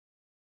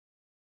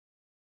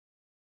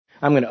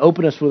I'm going to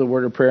open us with a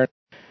word of prayer.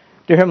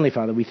 Dear Heavenly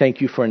Father, we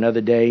thank you for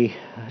another day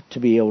to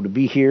be able to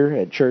be here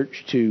at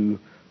church to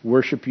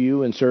worship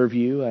you and serve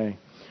you.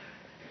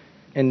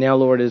 And now,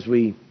 Lord, as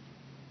we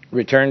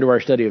return to our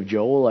study of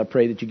Joel, I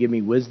pray that you give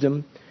me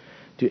wisdom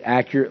to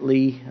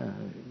accurately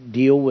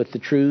deal with the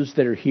truths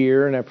that are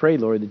here. And I pray,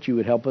 Lord, that you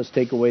would help us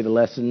take away the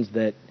lessons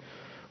that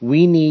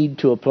we need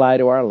to apply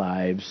to our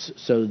lives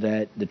so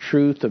that the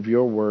truth of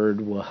your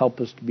word will help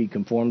us to be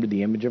conformed to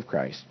the image of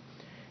Christ.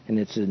 And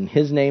it's in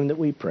his name that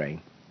we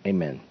pray.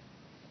 Amen.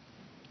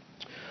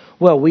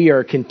 Well, we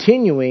are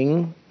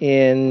continuing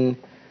in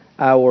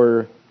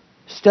our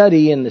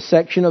study in the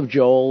section of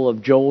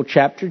Joel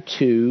chapter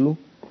 2,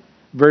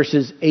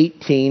 verses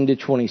 18 to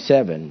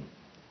 27.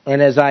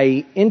 And as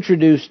I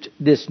introduced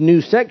this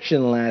new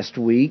section last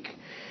week,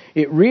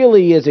 it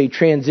really is a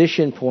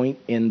transition point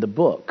in the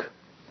book.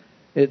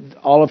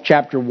 All of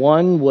chapter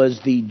 1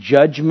 was the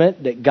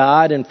judgment that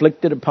God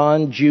inflicted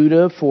upon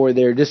Judah for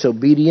their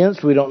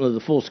disobedience. We don't know the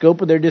full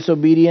scope of their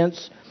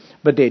disobedience,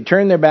 but they had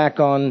turned their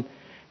back on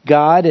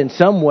God in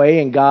some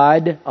way, and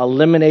God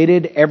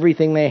eliminated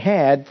everything they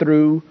had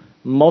through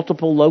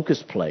multiple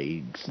locust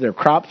plagues. Their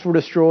crops were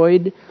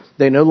destroyed.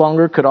 They no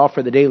longer could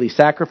offer the daily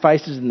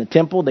sacrifices in the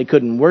temple. They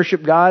couldn't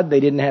worship God. They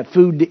didn't have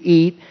food to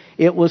eat.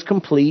 It was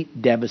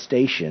complete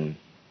devastation.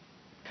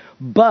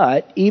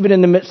 But even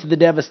in the midst of the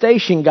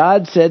devastation,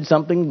 God said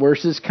something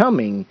worse is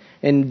coming.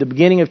 And the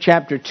beginning of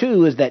chapter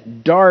 2 is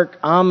that dark,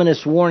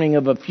 ominous warning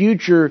of a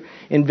future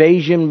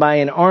invasion by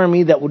an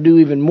army that will do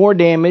even more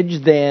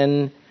damage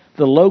than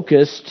the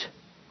locust.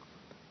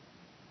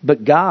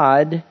 But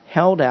God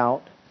held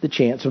out the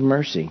chance of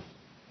mercy.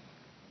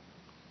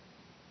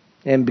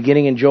 And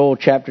beginning in Joel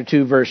chapter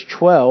 2, verse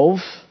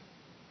 12,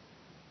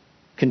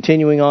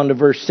 continuing on to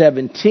verse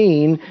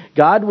 17,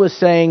 God was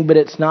saying, but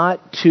it's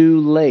not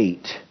too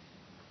late.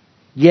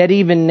 Yet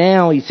even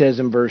now, he says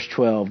in verse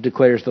 12,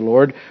 declares the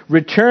Lord,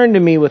 return to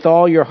me with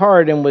all your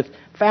heart and with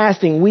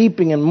fasting,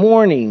 weeping, and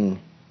mourning.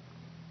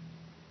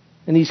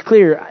 And he's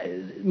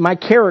clear, my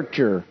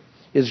character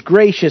is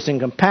gracious and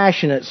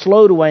compassionate,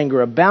 slow to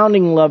anger,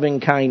 abounding in loving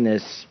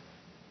kindness,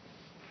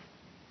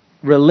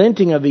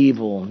 relenting of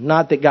evil.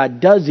 Not that God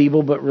does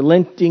evil, but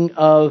relenting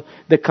of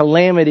the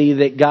calamity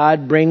that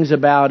God brings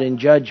about in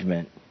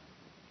judgment.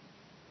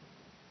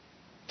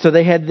 So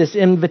they had this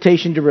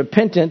invitation to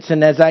repentance,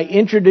 and as I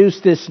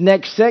introduce this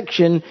next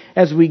section,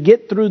 as we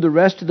get through the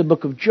rest of the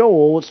book of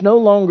Joel, it's no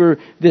longer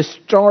this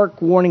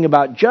stark warning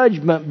about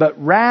judgment, but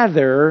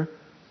rather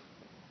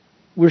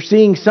we're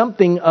seeing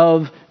something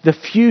of the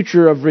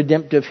future of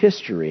redemptive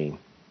history.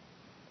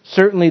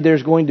 Certainly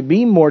there's going to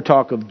be more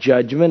talk of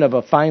judgment, of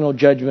a final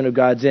judgment of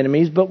God's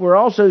enemies, but we're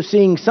also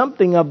seeing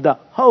something of the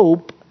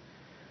hope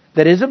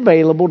that is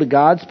available to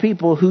God's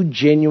people who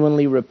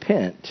genuinely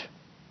repent.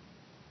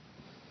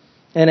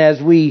 And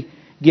as we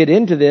get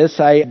into this,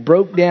 I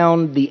broke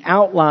down the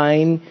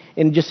outline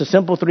in just a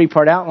simple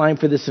 3-part outline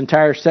for this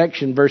entire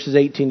section, verses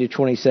 18 to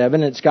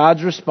 27. It's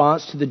God's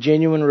response to the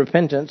genuine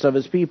repentance of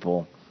his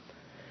people.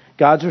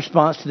 God's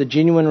response to the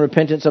genuine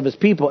repentance of his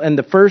people. And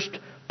the first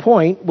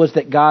point was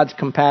that God's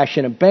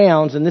compassion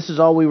abounds, and this is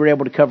all we were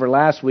able to cover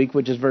last week,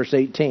 which is verse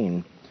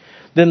 18.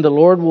 Then the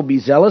Lord will be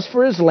zealous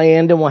for his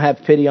land and will have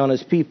pity on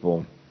his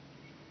people.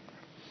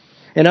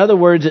 In other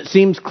words, it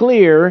seems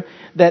clear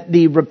that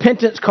the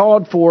repentance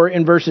called for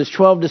in verses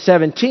 12 to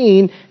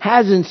 17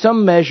 has in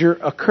some measure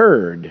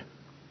occurred.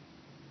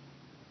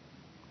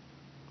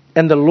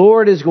 And the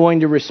Lord is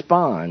going to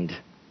respond.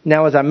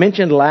 Now, as I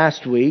mentioned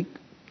last week,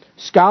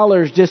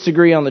 scholars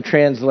disagree on the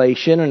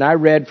translation, and I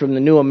read from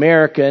the New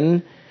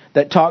American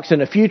that talks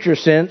in a future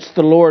sense,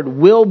 the Lord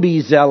will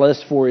be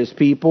zealous for his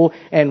people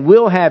and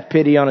will have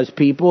pity on his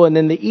people. And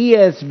then the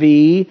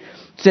ESV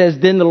says,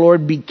 then the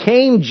Lord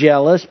became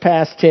jealous,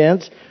 past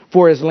tense,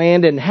 for his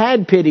land and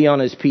had pity on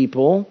his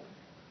people.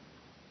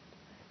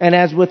 And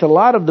as with a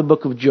lot of the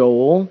book of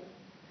Joel,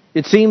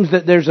 it seems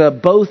that there's a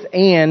both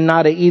and,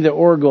 not a either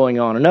or going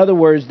on. In other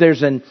words,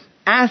 there's an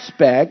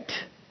aspect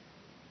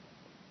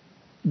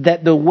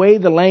that the way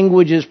the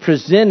language is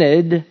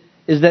presented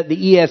is that the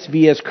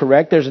ESV is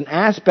correct. There's an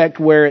aspect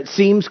where it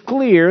seems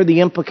clear,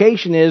 the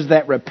implication is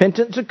that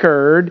repentance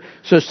occurred,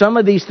 so some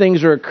of these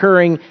things are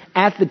occurring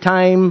at the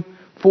time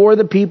for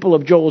the people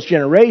of Joel's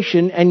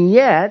generation, and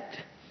yet,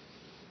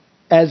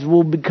 as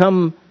will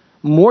become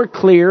more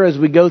clear as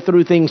we go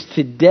through things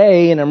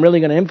today, and I'm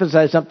really going to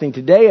emphasize something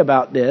today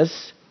about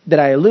this that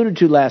I alluded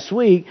to last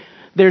week,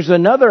 there's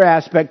another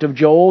aspect of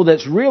Joel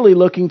that's really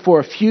looking for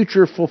a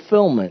future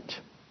fulfillment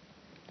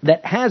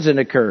that hasn't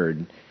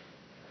occurred.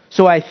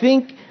 So I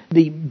think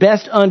the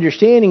best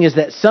understanding is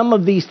that some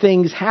of these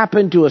things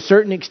happen to a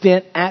certain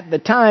extent at the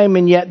time,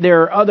 and yet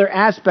there are other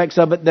aspects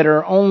of it that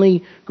are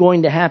only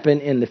going to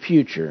happen in the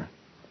future.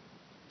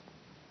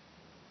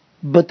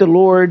 But the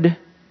Lord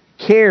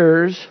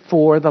cares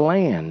for the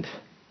land.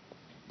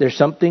 There's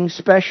something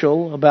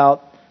special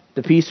about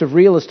the piece of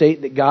real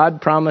estate that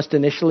God promised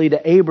initially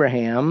to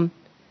Abraham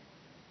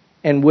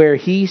and where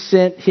he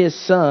sent his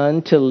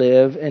son to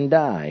live and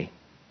die.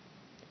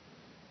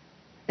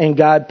 And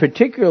God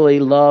particularly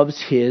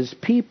loves His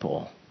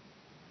people.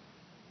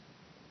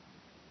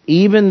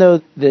 Even though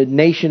the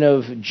nation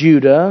of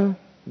Judah,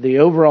 the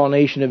overall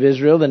nation of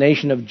Israel, the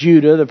nation of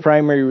Judah, the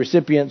primary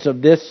recipients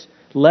of this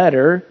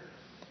letter,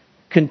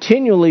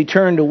 continually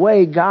turned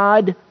away,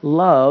 God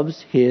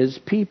loves His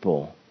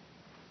people.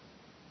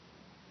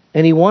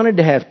 And He wanted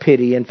to have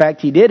pity. In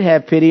fact, He did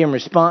have pity in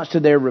response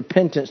to their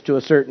repentance to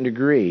a certain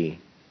degree.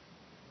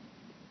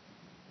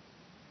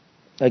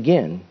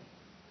 Again,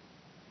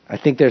 I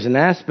think there's an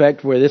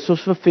aspect where this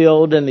was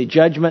fulfilled and the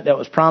judgment that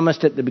was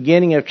promised at the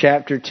beginning of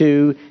chapter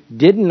 2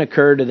 didn't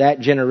occur to that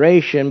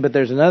generation, but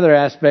there's another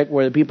aspect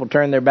where the people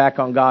turned their back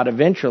on God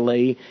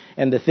eventually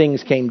and the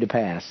things came to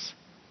pass.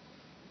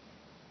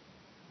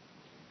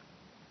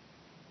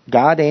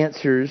 God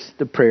answers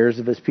the prayers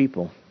of His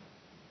people.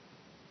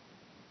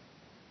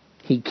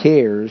 He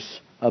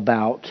cares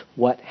about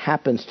what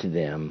happens to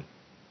them.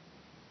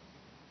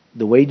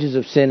 The wages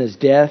of sin is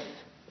death.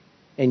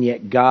 And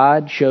yet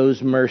God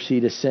shows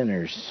mercy to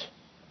sinners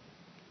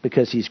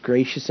because He's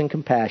gracious and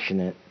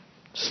compassionate,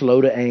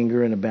 slow to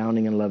anger, and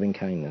abounding in loving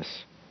kindness.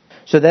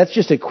 So that's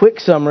just a quick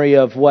summary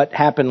of what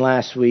happened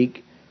last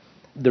week.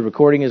 The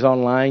recording is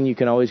online. You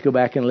can always go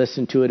back and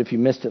listen to it if you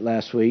missed it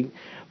last week.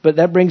 But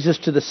that brings us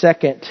to the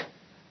second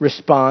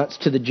response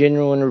to the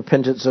genuine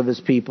repentance of His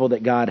people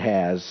that God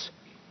has.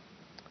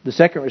 The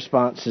second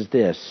response is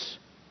this.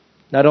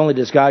 Not only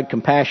does God's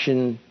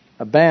compassion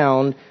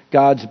abound,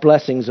 God's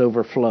blessings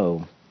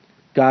overflow.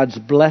 God's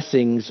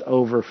blessings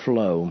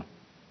overflow.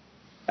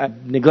 I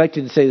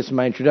neglected to say this in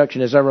my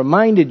introduction. As I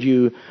reminded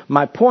you,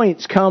 my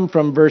points come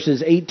from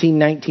verses 18,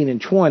 19,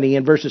 and 20,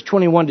 and verses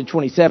 21 to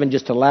 27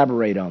 just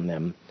elaborate on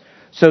them.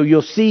 So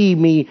you'll see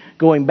me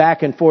going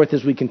back and forth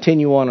as we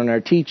continue on in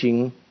our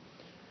teaching.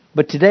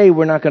 But today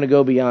we're not going to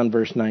go beyond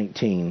verse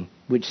 19,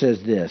 which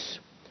says this.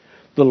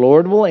 The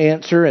Lord will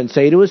answer and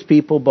say to His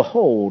people,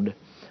 behold,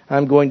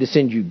 I'm going to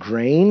send you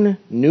grain,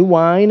 new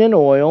wine, and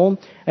oil,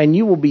 and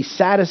you will be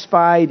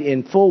satisfied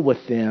in full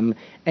with them,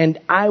 and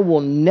I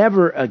will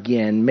never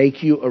again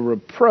make you a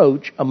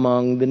reproach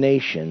among the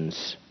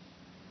nations.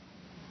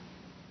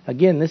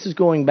 Again, this is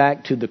going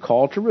back to the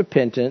call to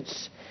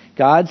repentance.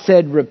 God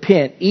said,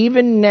 repent,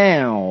 even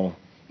now,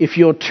 if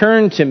you'll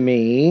turn to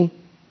me.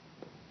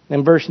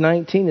 And verse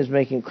 19 is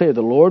making it clear,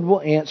 the Lord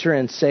will answer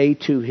and say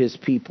to His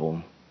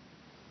people.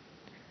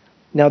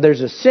 Now,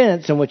 there's a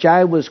sense in which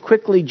I was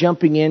quickly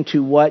jumping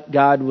into what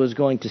God was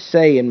going to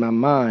say in my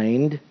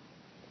mind.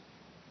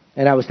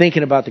 And I was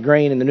thinking about the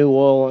grain and the new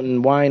oil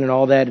and wine and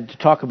all that to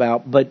talk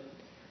about. But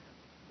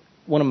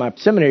one of my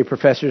seminary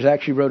professors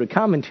actually wrote a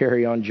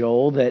commentary on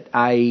Joel that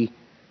I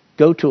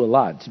go to a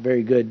lot. It's a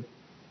very good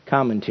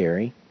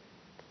commentary.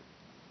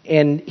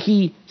 And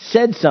he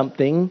said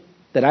something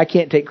that I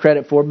can't take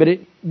credit for, but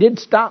it did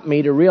stop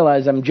me to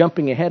realize I'm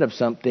jumping ahead of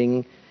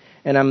something.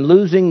 And I'm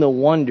losing the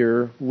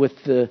wonder with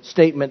the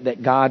statement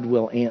that God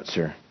will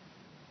answer.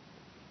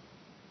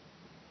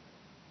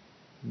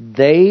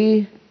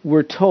 They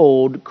were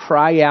told,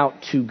 cry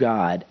out to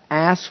God,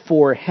 ask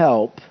for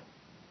help,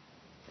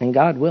 and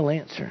God will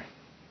answer.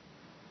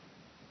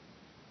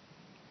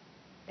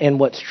 And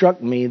what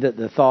struck me that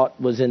the thought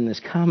was in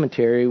this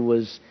commentary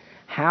was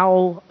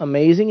how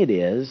amazing it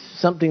is,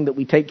 something that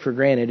we take for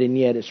granted, and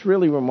yet it's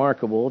really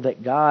remarkable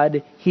that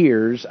God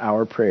hears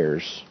our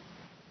prayers.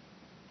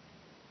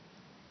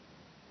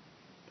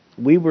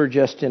 We were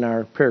just in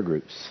our prayer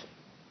groups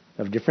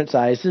of different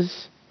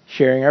sizes,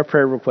 sharing our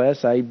prayer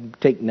requests. I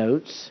take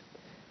notes.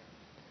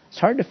 It's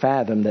hard to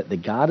fathom that the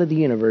God of the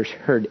universe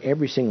heard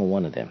every single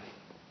one of them,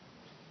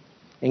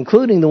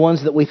 including the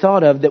ones that we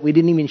thought of that we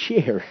didn't even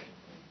share.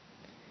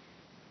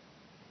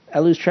 I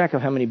lose track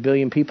of how many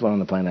billion people are on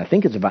the planet. I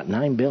think it's about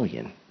 9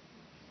 billion.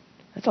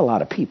 That's a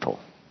lot of people.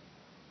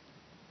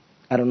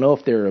 I don't know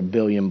if there are a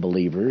billion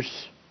believers.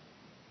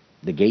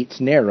 The gate's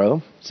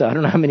narrow, so I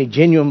don't know how many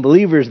genuine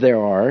believers there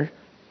are.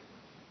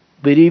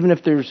 But even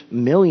if there's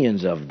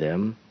millions of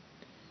them,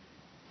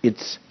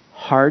 it's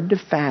hard to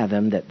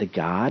fathom that the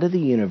God of the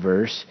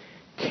universe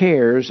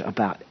cares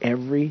about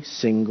every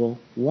single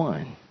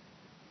one.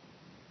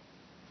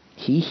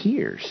 He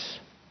hears.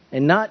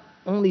 And not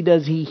only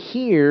does He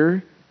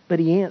hear, but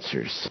He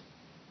answers.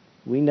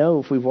 We know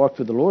if we've walked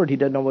with the Lord, He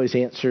doesn't always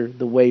answer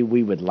the way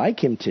we would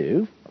like Him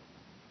to.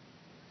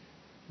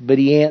 But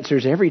He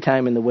answers every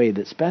time in the way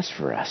that's best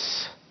for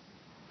us.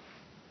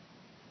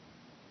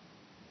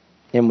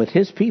 And with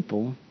His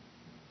people,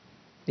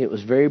 it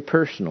was very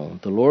personal.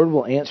 The Lord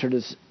will answer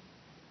us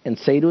and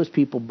say to His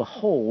people,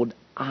 behold,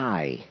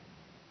 I.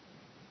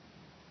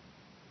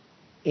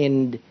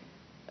 And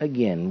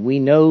again, we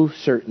know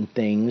certain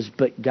things,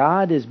 but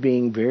God is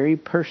being very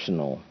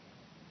personal.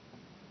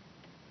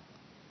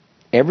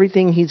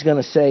 Everything He's going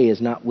to say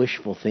is not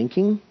wishful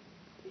thinking.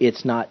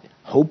 It's not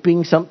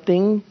hoping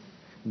something.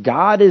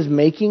 God is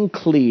making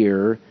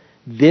clear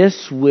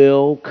this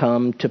will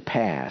come to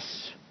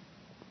pass.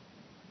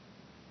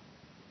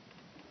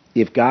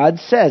 If God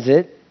says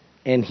it,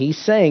 and He's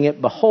saying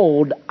it,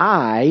 behold,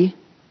 I,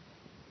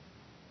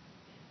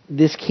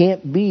 this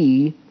can't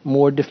be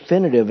more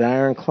definitive and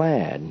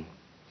ironclad.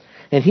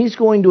 And he's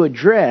going to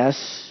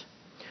address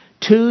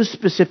two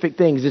specific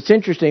things. It's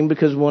interesting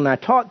because when I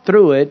taught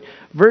through it,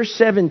 verse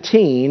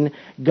 17,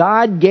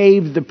 God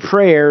gave the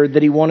prayer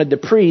that he wanted the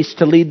priests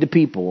to lead the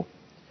people.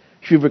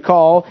 If you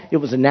recall, it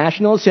was a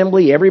national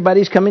assembly,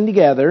 everybody's coming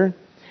together,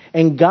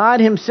 and God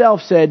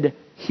himself said,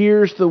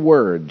 here's the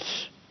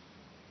words.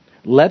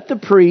 Let the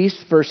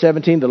priests, verse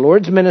 17, the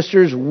Lord's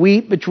ministers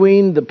weep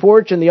between the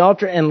porch and the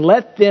altar, and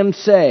let them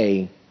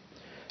say,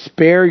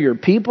 spare your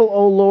people,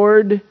 O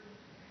Lord,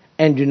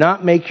 and do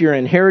not make your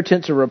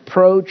inheritance a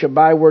reproach, a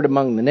byword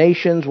among the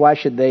nations. Why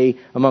should they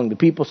among the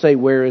people say,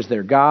 where is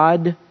their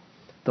God?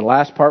 The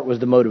last part was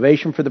the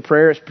motivation for the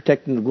prayer. It's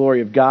protecting the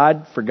glory of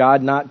God, for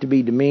God not to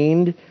be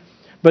demeaned.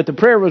 But the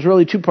prayer was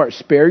really two parts.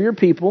 Spare your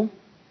people,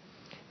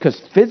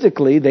 because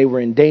physically they were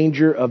in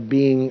danger of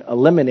being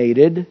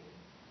eliminated.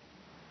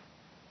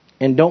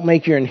 And don't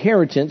make your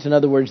inheritance, in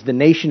other words, the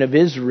nation of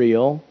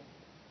Israel,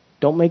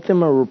 don't make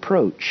them a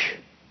reproach.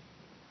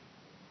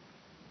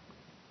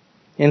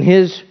 And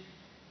his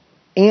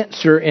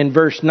answer in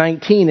verse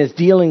 19 is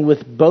dealing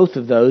with both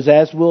of those,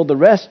 as will the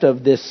rest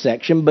of this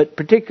section, but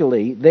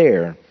particularly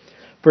there.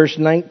 Verse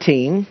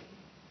 19,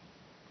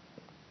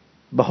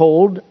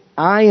 behold,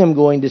 I am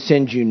going to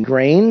send you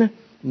grain,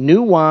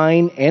 new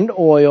wine, and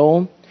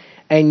oil,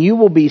 and you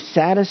will be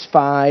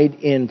satisfied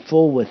in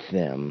full with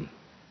them.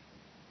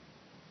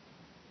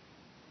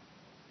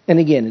 And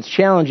again, it's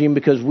challenging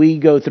because we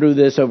go through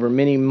this over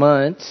many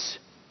months,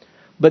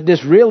 but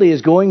this really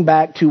is going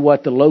back to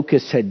what the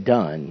locusts had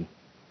done.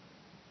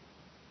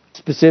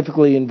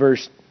 Specifically in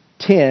verse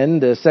 10,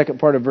 the second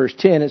part of verse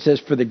 10, it says,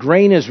 for the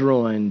grain is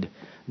ruined,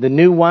 the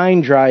new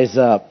wine dries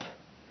up,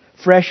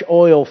 fresh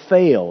oil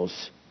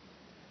fails.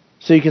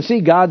 So you can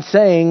see God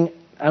saying,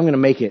 I'm going to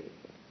make it.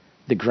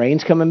 The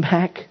grain's coming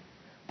back,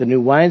 the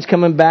new wine's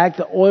coming back,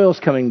 the oil's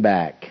coming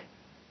back.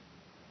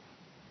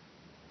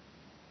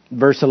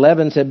 Verse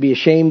 11 said, be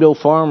ashamed, O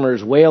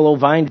farmers, wail, O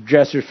vine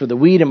dressers, for the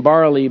wheat and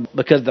barley,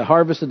 because the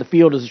harvest of the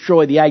field is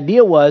destroyed. The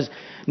idea was,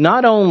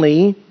 not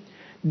only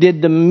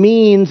did the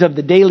means of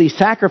the daily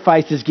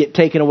sacrifices get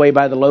taken away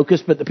by the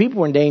locusts, but the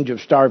people were in danger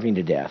of starving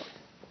to death.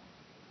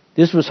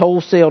 This was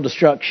wholesale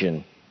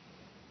destruction,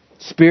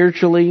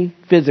 spiritually,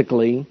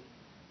 physically.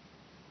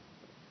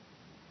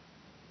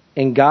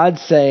 And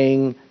God's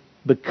saying,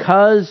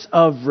 because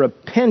of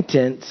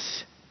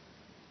repentance,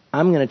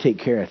 I'm going to take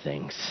care of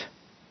things.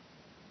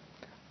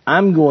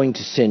 I'm going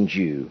to send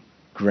you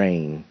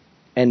grain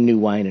and new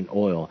wine and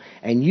oil,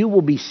 and you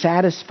will be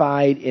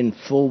satisfied in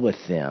full with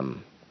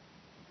them.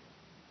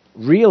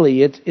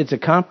 Really, it's a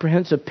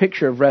comprehensive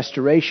picture of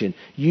restoration.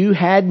 You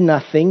had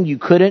nothing. You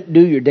couldn't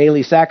do your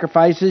daily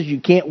sacrifices.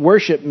 You can't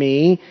worship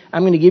me.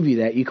 I'm going to give you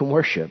that. You can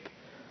worship.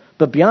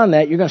 But beyond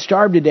that, you're going to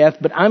starve to death,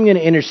 but I'm going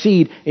to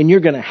intercede, and you're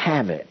going to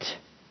have it.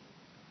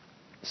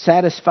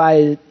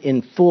 Satisfied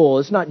in full.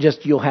 It's not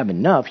just you'll have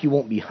enough. You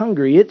won't be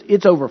hungry.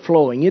 It's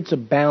overflowing. It's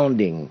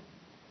abounding.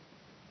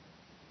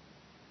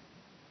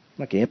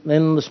 Like an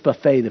endless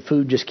buffet. The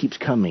food just keeps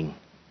coming.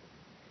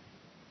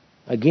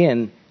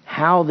 Again,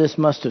 how this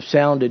must have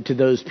sounded to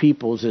those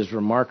peoples is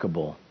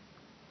remarkable.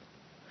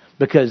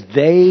 Because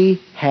they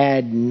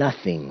had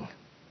nothing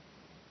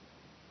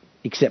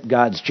except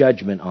God's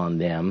judgment on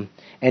them.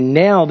 And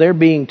now they're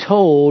being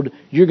told,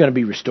 you're going to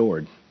be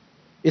restored.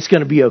 It's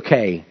going to be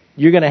okay.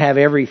 You're going to have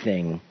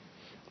everything.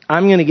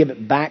 I'm going to give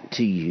it back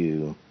to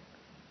you.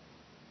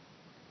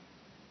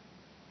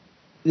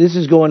 This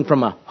is going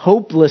from a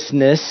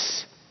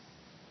hopelessness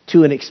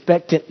to an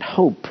expectant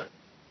hope.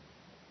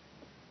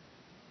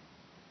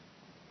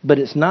 But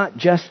it's not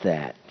just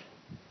that.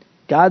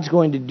 God's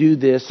going to do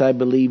this, I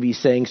believe he's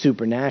saying,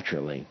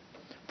 supernaturally.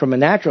 From a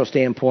natural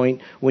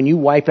standpoint, when you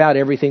wipe out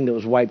everything that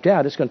was wiped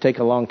out, it's going to take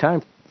a long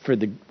time for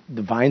the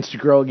vines to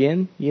grow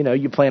again. You know,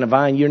 you plant a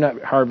vine, you're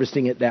not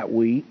harvesting it that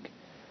week.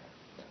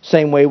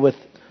 Same way with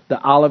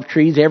the olive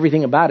trees,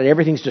 everything about it,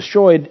 everything's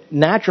destroyed.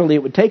 Naturally,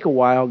 it would take a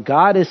while.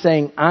 God is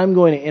saying, I'm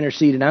going to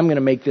intercede and I'm going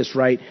to make this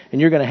right, and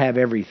you're going to have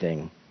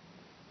everything.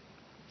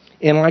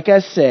 And like I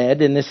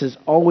said, and this is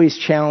always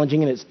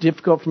challenging and it's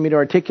difficult for me to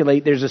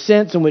articulate, there's a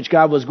sense in which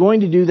God was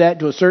going to do that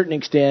to a certain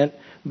extent,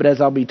 but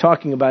as I'll be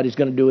talking about, he's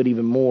going to do it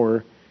even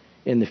more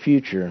in the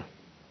future.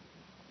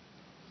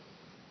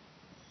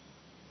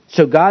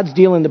 So God's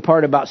dealing the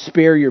part about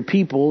spare your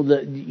people,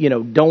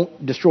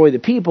 don't destroy the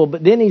people,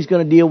 but then he's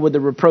going to deal with the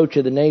reproach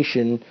of the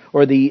nation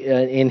or the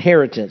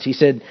inheritance. He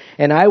said,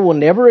 and I will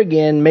never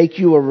again make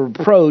you a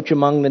reproach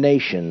among the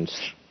nations.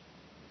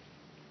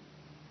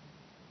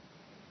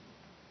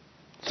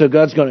 So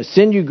God's going to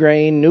send you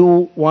grain,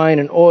 new wine,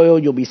 and oil.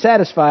 You'll be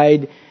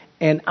satisfied,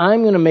 and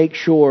I'm going to make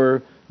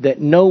sure that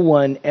no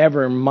one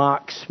ever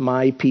mocks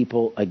my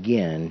people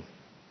again.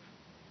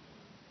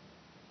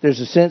 There's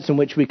a sense in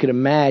which we could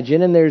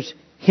imagine, and there's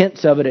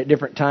hints of it at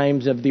different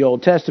times of the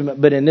Old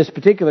Testament, but in this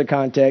particular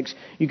context,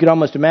 you could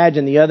almost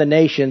imagine the other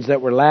nations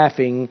that were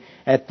laughing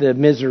at the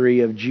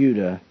misery of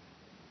Judah.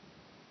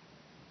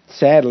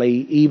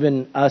 Sadly,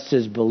 even us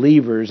as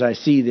believers, I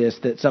see this,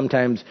 that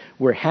sometimes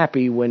we're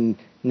happy when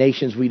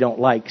nations we don't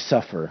like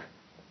suffer.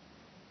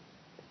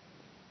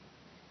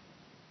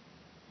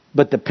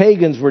 But the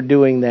pagans were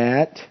doing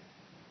that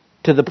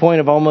to the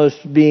point of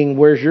almost being,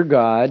 where's your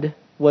God?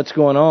 What's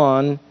going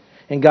on?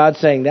 And God's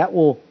saying that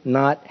will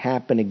not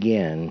happen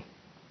again.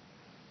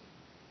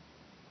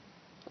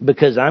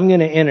 Because I'm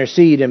going to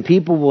intercede and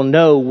people will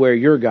know where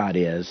your God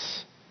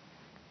is.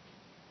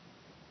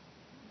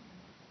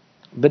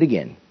 But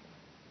again,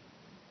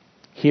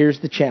 here's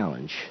the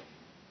challenge.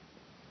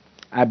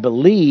 I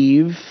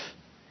believe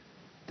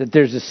that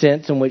there's a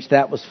sense in which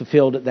that was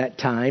fulfilled at that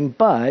time,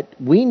 but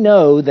we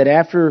know that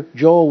after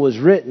Joel was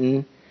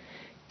written,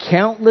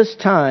 countless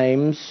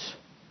times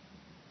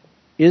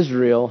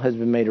Israel has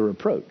been made a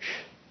reproach.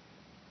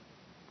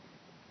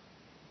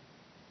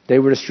 They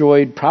were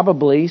destroyed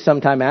probably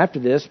sometime after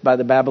this by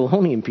the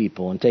Babylonian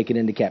people and taken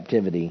into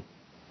captivity.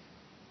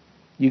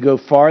 You go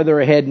farther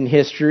ahead in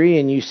history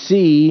and you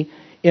see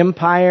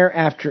empire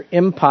after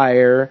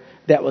empire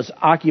that was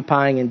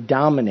occupying and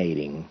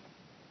dominating.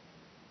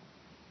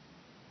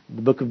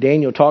 The book of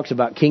Daniel talks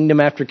about kingdom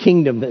after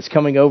kingdom that's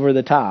coming over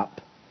the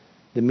top.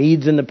 The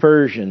Medes and the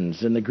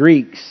Persians and the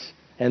Greeks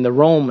and the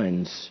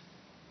Romans.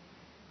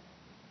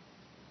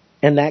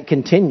 And that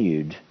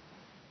continued.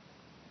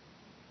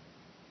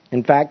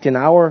 In fact, in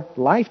our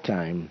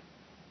lifetime,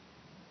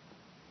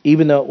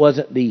 even though it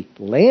wasn't the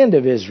land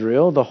of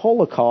Israel, the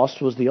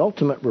Holocaust was the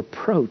ultimate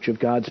reproach of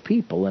God's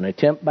people, an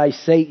attempt by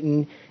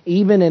Satan,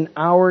 even in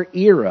our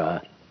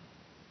era,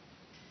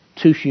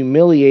 to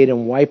humiliate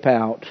and wipe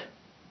out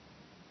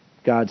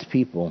God's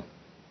people.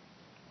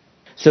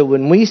 So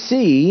when we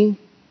see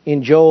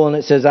in Joel, and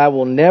it says, I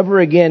will never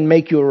again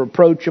make you a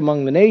reproach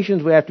among the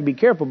nations, we have to be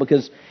careful,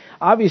 because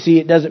obviously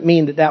it doesn't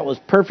mean that that was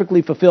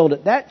perfectly fulfilled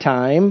at that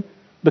time,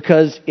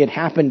 because it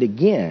happened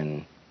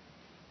again.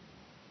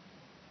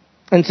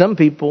 And some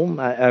people,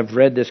 I've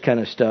read this kind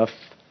of stuff,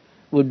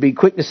 would be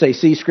quick to say,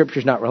 see,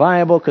 Scripture's not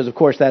reliable, because of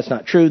course that's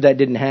not true, that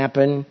didn't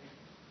happen.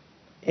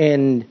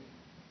 And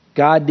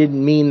God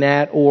didn't mean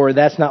that, or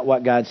that's not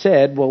what God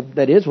said. Well,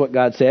 that is what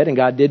God said, and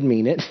God did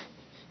mean it,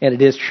 and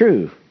it is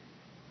true.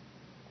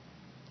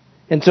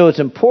 And so it's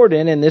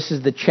important, and this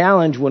is the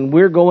challenge when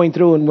we're going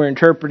through and we're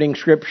interpreting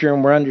Scripture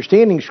and we're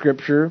understanding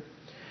Scripture,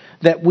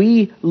 that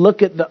we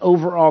look at the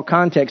overall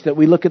context, that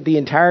we look at the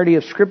entirety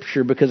of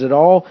Scripture, because it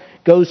all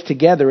goes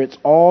together. It's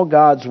all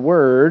God's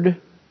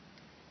Word.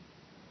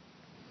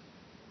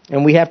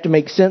 And we have to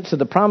make sense of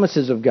the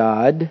promises of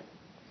God,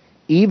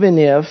 even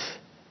if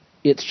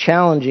it's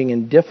challenging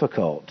and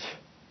difficult.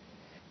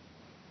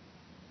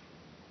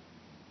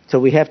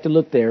 So we have to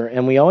look there,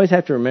 and we always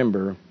have to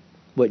remember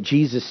what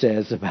Jesus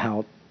says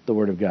about the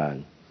Word of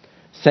God.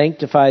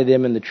 Sanctify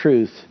them in the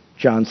truth,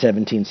 John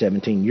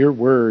 17:17. Your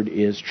Word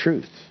is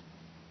truth.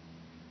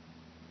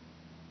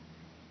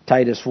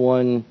 Titus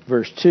 1,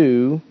 verse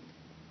 2,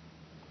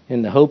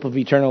 in the hope of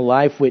eternal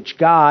life, which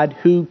God,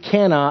 who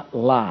cannot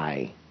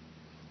lie,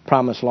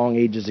 promised long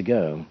ages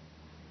ago.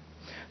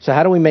 So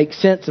how do we make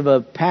sense of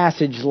a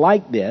passage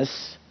like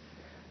this,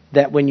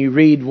 that when you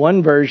read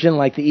one version,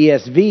 like the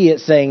ESV,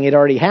 it's saying it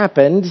already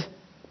happened,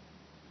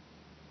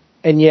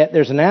 and yet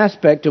there's an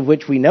aspect of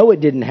which we know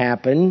it didn't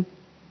happen?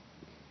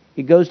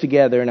 It goes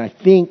together, and I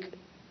think,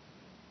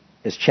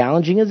 as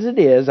challenging as it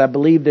is, I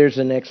believe there's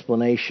an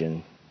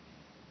explanation.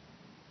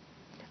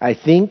 I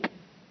think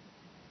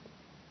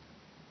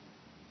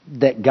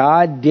that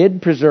God did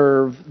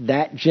preserve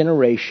that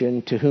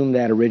generation to whom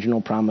that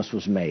original promise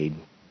was made.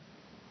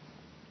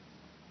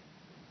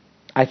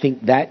 I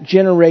think that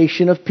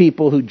generation of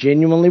people who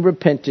genuinely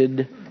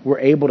repented were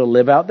able to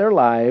live out their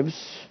lives,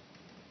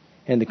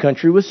 and the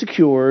country was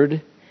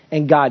secured,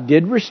 and God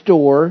did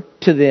restore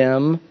to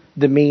them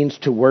the means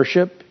to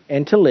worship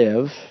and to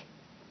live.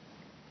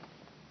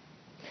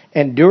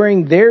 And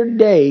during their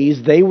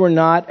days, they were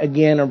not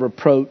again a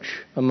reproach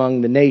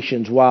among the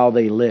nations while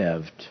they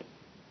lived.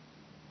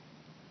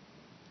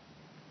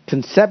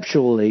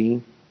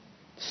 Conceptually,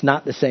 it's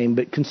not the same,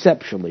 but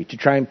conceptually, to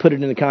try and put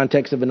it in the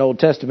context of an Old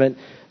Testament,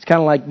 it's kind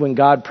of like when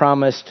God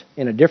promised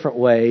in a different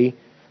way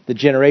the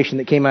generation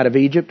that came out of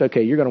Egypt,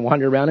 okay, you're going to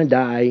wander around and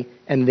die,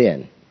 and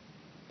then.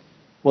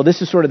 Well,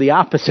 this is sort of the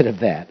opposite of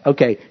that.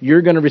 Okay,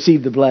 you're going to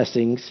receive the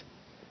blessings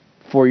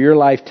for your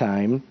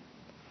lifetime,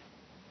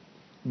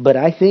 but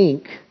I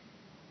think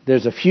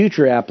there's a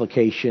future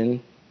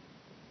application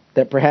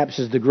that perhaps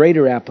is the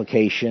greater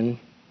application,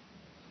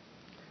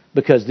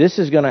 because this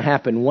is going to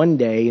happen one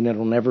day and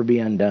it'll never be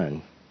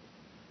undone.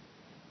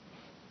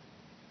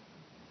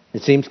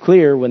 It seems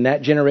clear when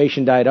that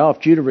generation died off,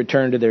 Judah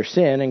returned to their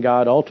sin, and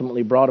God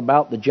ultimately brought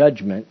about the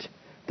judgment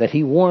that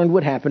He warned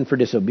would happen for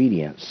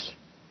disobedience.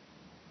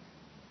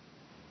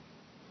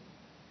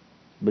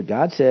 But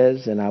God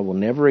says, and I will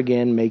never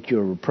again make you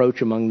a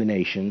reproach among the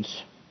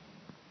nations.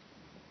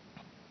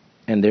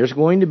 And there's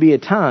going to be a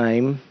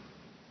time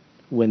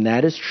when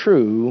that is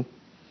true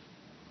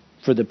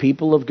for the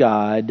people of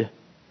God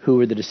who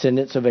are the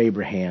descendants of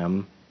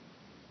Abraham,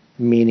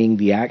 meaning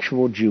the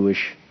actual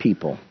Jewish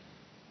people.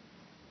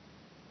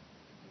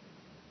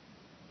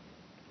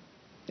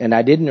 And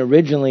I didn't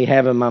originally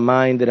have in my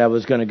mind that I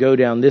was going to go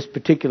down this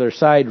particular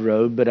side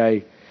road, but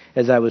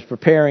as I was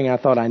preparing, I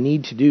thought I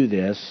need to do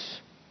this.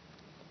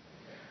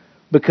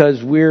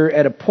 because we're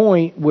at a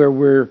point where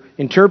we're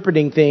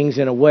interpreting things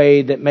in a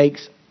way that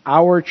makes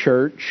our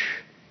church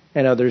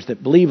and others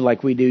that believe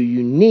like we do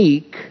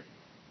unique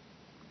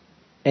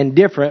and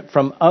different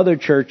from other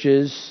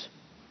churches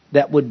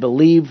that would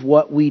believe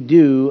what we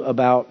do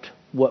about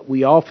what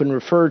we often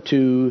refer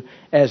to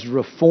as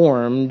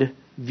Reformed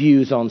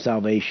views on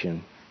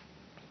salvation.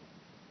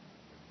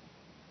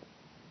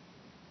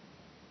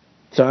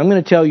 So I'm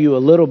going to tell you a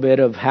little bit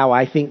of how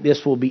I think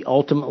this will be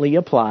ultimately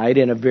applied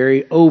in a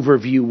very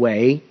overview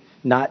way.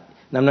 I'm not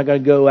going to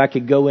go, I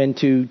could go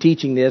into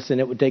teaching this and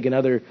it would take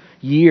another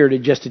year to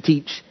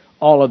teach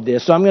all of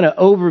this. So I'm going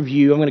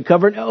to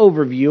cover an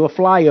overview, a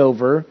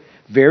flyover,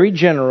 very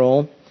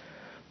general,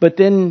 but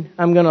then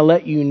I'm going to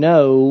let you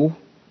know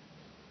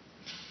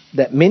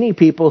that many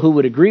people who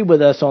would agree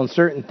with us on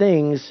certain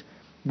things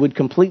would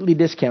completely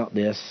discount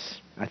this,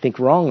 I think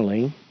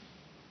wrongly.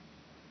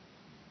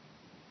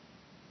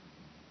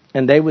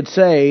 And they would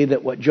say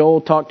that what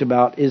Joel talked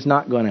about is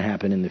not going to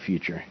happen in the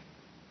future.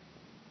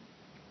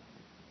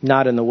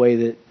 Not in the way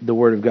that the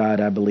Word of God,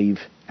 I believe,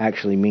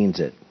 actually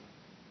means it.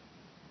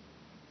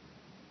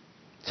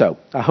 So,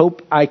 I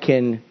hope I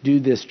can do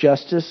this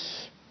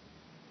justice.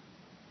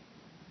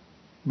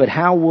 But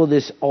how will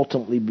this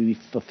ultimately be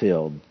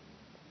fulfilled?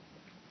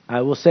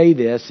 I will say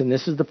this, and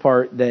this is the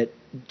part that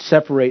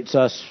separates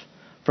us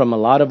from a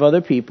lot of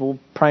other people,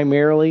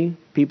 primarily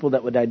people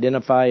that would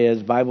identify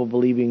as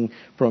Bible-believing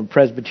from a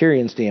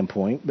Presbyterian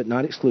standpoint, but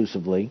not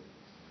exclusively.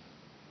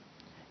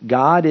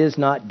 God is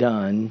not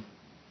done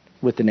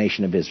with the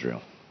nation of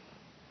Israel.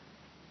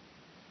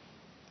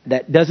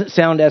 That doesn't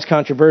sound as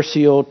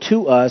controversial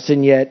to us,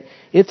 and yet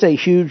it's a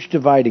huge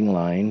dividing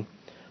line,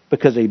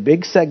 because a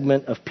big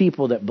segment of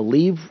people that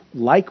believe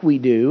like we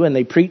do, and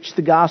they preach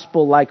the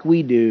gospel like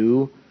we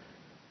do,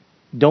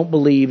 don't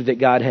believe that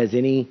God has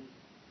any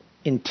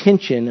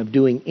intention of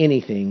doing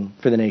anything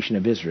for the nation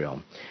of Israel.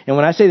 And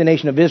when I say the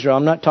nation of Israel,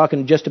 I'm not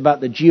talking just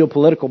about the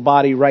geopolitical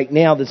body right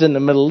now that's in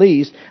the Middle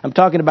East. I'm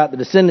talking about the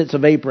descendants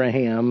of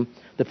Abraham,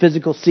 the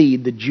physical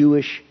seed, the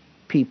Jewish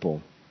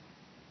people.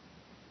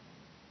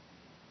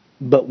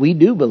 But we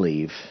do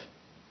believe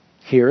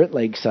here at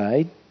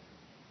Lakeside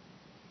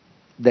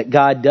that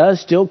God does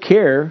still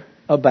care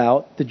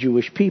about the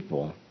Jewish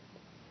people.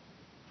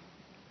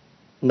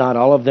 Not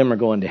all of them are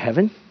going to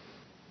heaven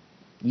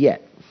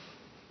yet.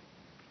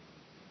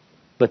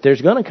 But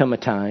there's going to come a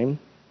time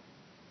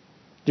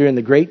during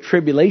the Great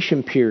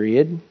Tribulation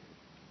period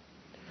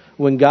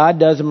when God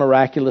does a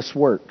miraculous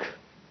work.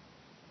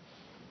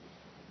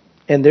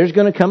 And there's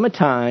going to come a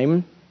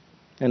time,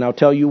 and I'll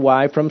tell you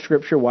why from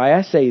Scripture, why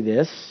I say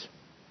this,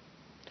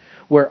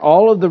 where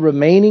all of the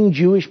remaining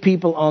Jewish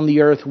people on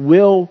the earth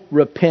will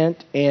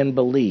repent and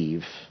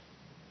believe.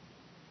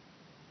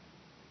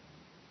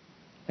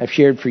 I've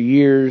shared for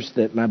years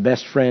that my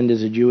best friend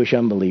is a Jewish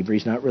unbeliever.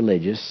 He's not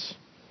religious.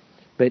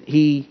 But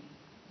he,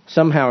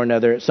 somehow or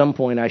another, at some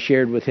point I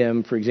shared with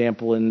him, for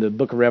example, in the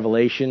book of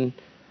Revelation,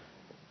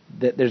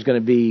 that there's going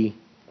to be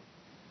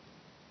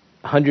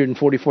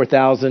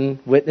 144,000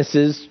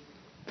 witnesses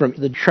from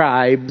the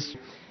tribes.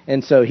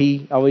 And so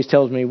he always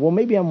tells me, well,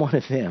 maybe I'm one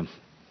of them.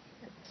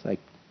 It's like,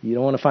 you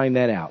don't want to find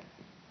that out,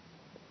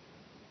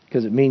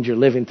 because it means you're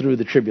living through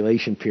the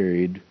tribulation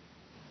period,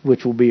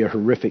 which will be a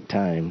horrific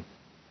time.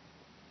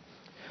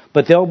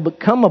 But there'll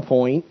become a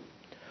point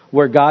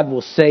where God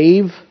will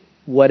save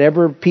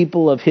whatever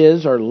people of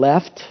His are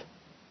left,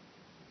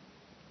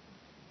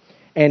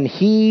 and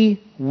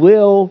He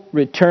will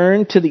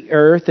return to the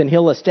earth, and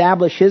He'll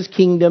establish His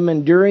kingdom.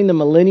 And during the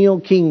millennial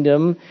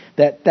kingdom,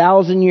 that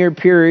 1,000-year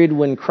period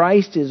when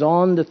Christ is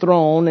on the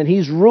throne and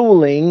He's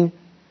ruling,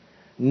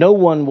 no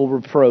one will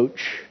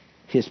reproach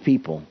His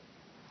people.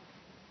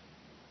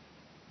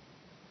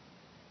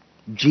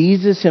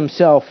 Jesus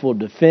Himself will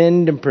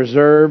defend and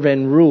preserve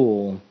and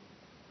rule.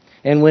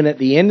 And when at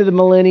the end of the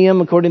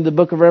millennium, according to the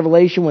book of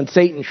Revelation, when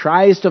Satan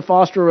tries to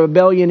foster a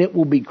rebellion, it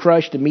will be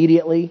crushed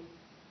immediately.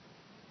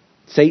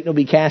 Satan will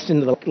be cast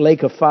into the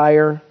lake of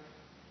fire.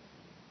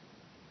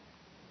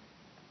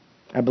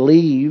 I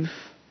believe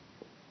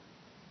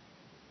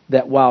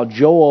that while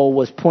Joel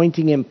was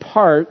pointing in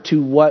part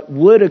to what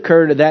would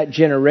occur to that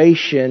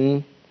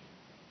generation,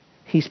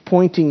 he's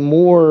pointing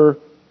more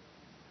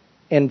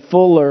and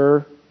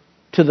fuller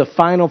to the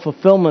final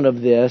fulfillment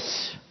of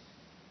this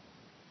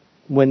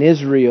when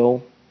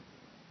Israel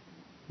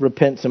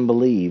repents and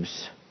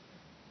believes.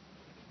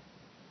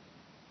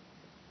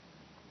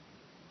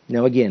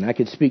 Now again, I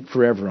could speak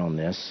forever on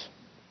this.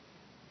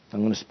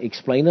 I'm going to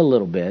explain a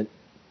little bit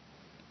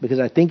because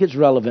I think it's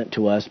relevant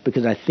to us,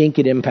 because I think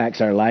it impacts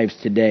our lives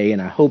today,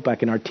 and I hope I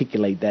can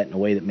articulate that in a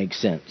way that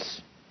makes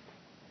sense.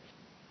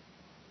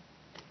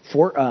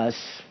 For us,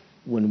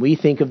 when we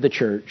think of the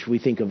church, we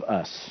think of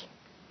us.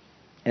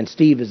 And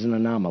Steve is an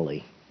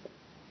anomaly.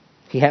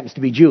 He happens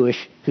to be Jewish,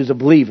 who's a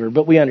believer,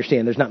 but we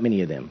understand there's not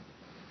many of them.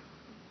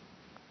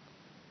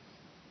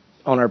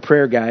 On our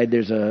prayer guide,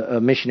 there's a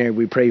missionary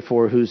we pray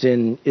for who's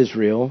in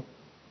Israel,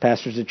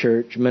 pastors a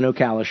church, Menno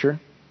Kalisher.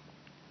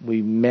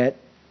 We met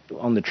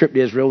on the trip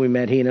to Israel. We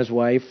met he and his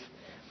wife.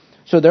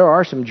 So there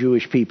are some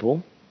Jewish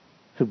people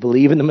who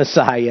believe in the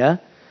Messiah.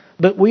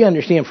 But we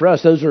understand for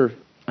us, those are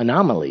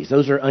anomalies.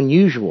 Those are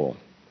unusual.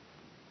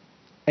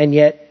 And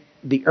yet,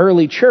 the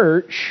early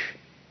church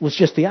was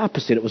just the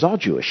opposite. It was all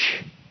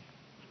Jewish.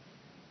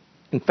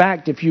 In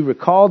fact, if you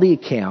recall the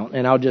account,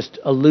 and I'll just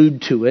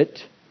allude to it,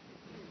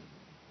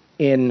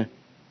 in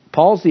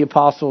Paul's the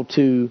apostle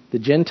to the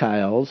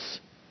Gentiles,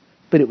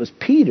 but it was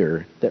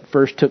Peter that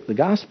first took the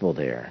gospel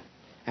there.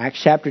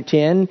 Acts chapter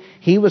 10,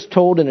 he was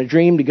told in a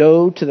dream to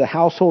go to the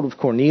household of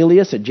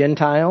Cornelius, a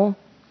Gentile.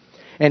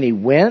 And he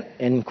went,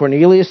 and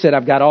Cornelius said,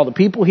 I've got all the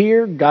people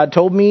here. God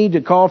told me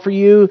to call for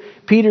you.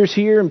 Peter's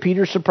here, and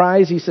Peter's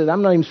surprised. He said,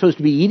 I'm not even supposed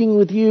to be eating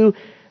with you.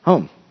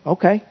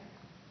 Okay.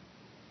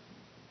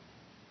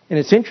 And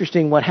it's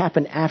interesting what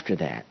happened after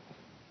that.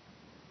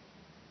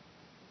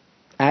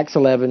 Acts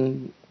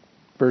 11,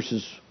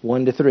 verses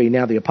 1 to 3.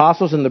 Now the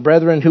apostles and the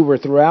brethren who were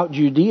throughout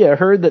Judea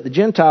heard that the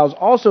Gentiles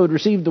also had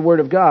received the word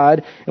of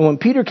God. And when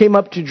Peter came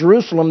up to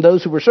Jerusalem,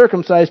 those who were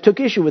circumcised took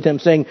issue with him,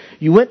 saying,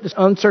 you went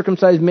to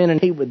uncircumcised men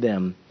and ate with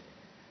them.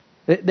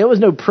 There was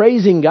no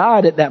praising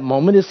God at that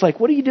moment. It's like,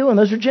 what are you doing?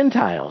 Those are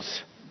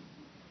Gentiles.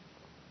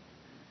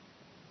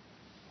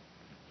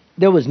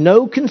 There was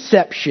no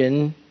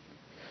conception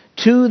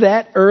to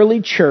that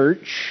early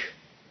church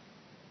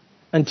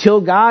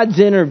until God's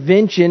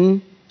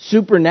intervention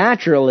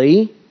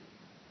supernaturally.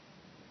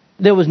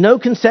 There was no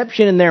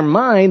conception in their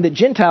mind that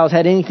Gentiles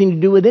had anything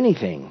to do with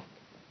anything.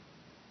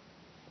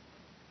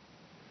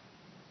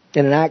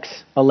 And in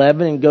Acts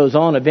 11, and goes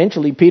on,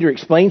 eventually Peter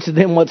explains to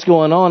them what's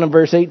going on in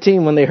verse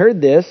 18. When they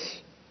heard this,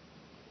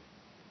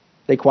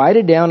 they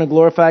quieted down and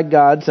glorified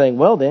God, saying,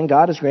 well then,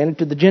 God has granted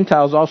to the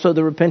Gentiles also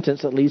the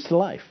repentance that leads to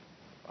life.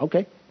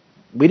 Okay,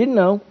 we didn't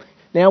know.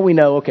 Now we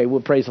know, okay,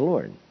 we'll praise the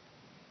Lord.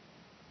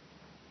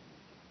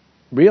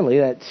 Really,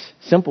 that's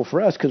simple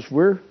for us because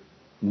we're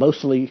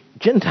mostly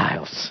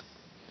Gentiles.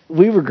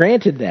 We were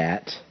granted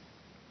that.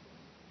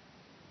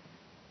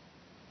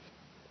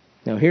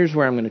 Now here's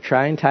where I'm going to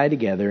try and tie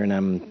together,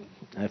 and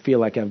I feel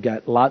like I've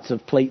got lots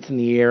of plates in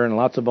the air and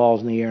lots of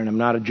balls in the air, and I'm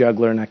not a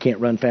juggler, and I can't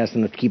run fast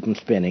enough to keep them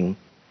spinning.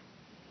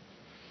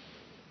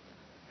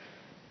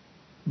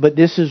 But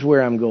this is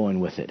where I'm going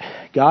with it.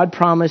 God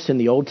promised in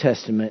the Old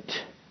Testament,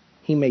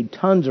 He made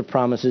tons of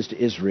promises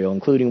to Israel,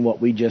 including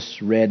what we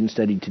just read and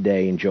studied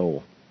today in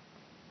Joel.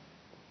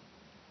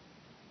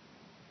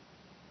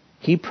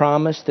 He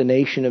promised the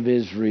nation of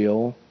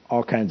Israel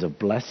all kinds of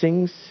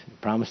blessings. He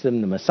promised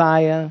them the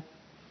Messiah.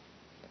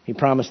 He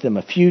promised them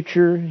a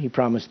future. He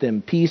promised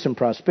them peace and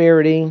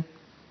prosperity.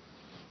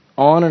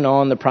 On and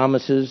on the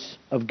promises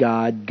of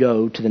God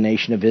go to the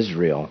nation of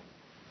Israel.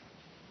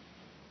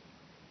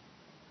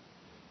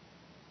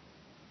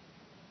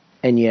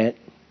 And yet,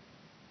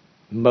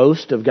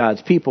 most of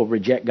God's people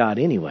reject God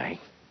anyway.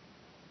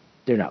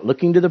 They're not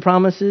looking to the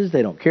promises.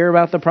 They don't care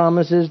about the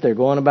promises. They're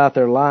going about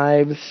their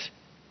lives.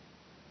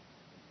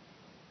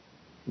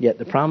 Yet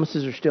the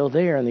promises are still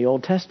there in the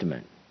Old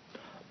Testament.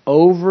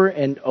 Over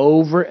and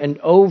over and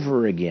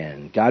over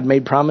again. God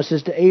made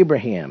promises to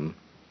Abraham.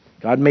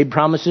 God made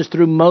promises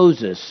through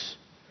Moses.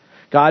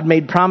 God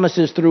made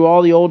promises through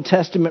all the Old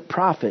Testament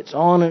prophets.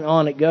 On and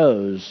on it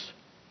goes.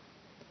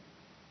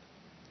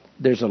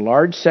 There's a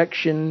large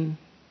section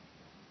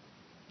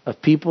of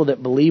people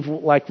that believe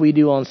like we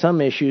do on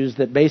some issues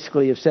that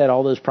basically have said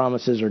all those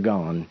promises are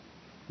gone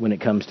when it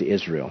comes to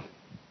Israel.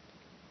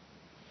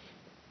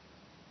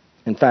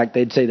 In fact,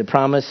 they'd say the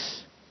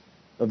promise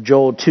of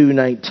Joel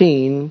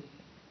 2:19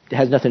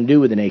 has nothing to do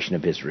with the nation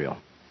of Israel.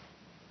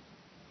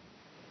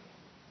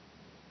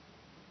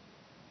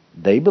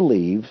 They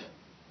believe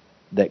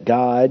that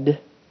God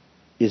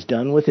is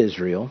done with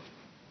Israel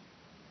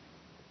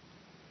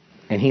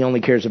and He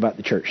only cares about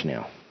the church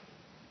now.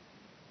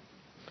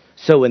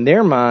 So in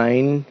their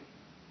mind,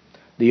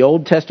 the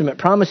Old Testament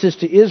promises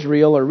to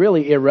Israel are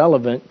really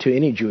irrelevant to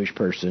any Jewish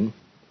person.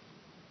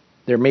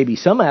 There may be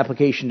some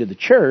application to the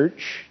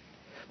church,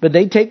 but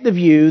they take the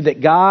view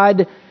that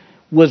God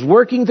was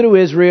working through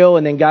Israel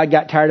and then God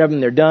got tired of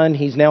them, they're done.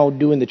 He's now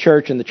doing the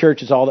church and the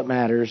church is all that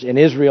matters and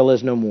Israel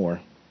is no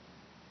more.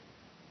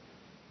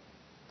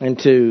 And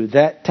to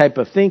that type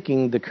of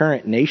thinking, the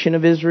current nation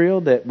of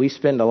Israel that we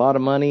spend a lot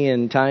of money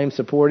and time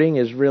supporting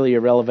is really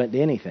irrelevant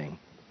to anything.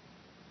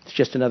 It's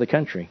just another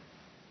country.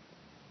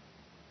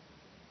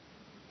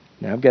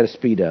 Now I've got to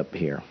speed up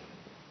here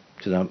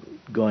because I'm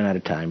going out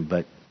of time,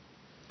 but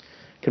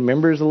I can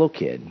remember as a little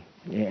kid,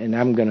 and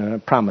I'm going to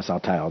promise I'll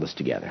tie all this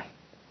together.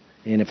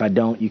 And if I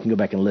don't, you can go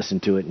back and listen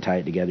to it and tie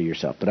it together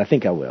yourself, but I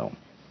think I will.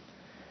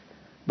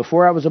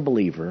 Before I was a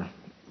believer,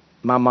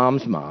 my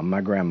mom's mom,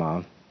 my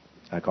grandma,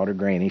 I called her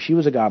Granny, she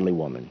was a godly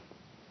woman.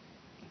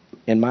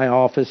 In my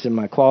office, in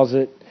my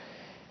closet,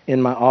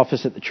 in my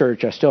office at the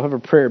church, I still have a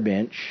prayer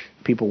bench.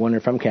 People wonder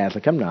if I'm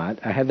Catholic. I'm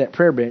not. I have that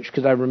prayer bench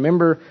because I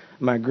remember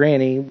my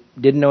granny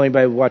didn't know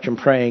anybody watching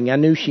praying. I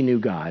knew she knew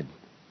God.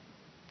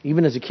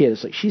 Even as a kid,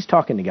 it's like she's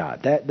talking to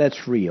God.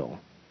 That's real.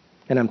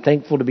 And I'm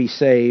thankful to be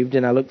saved,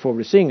 and I look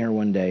forward to seeing her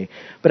one day.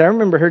 But I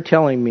remember her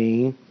telling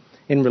me,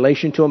 in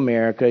relation to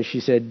America, she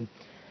said,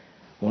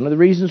 one of the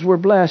reasons we're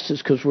blessed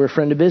is because we're a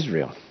friend of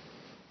Israel.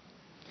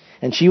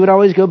 And she would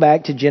always go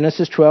back to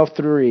Genesis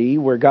 12:3,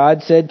 where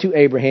God said to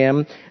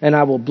Abraham, "And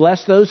I will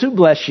bless those who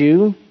bless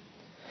you,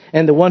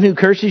 and the one who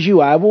curses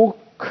you I will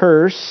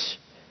curse,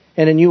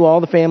 and in you all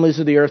the families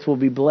of the earth will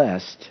be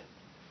blessed."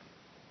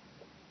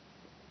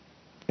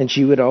 And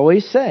she would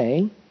always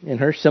say, in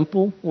her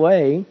simple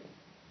way,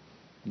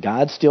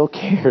 God still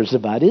cares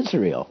about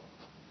Israel.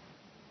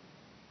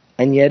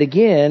 And yet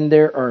again,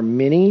 there are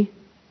many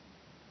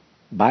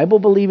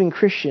Bible-believing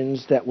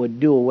Christians that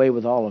would do away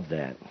with all of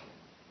that.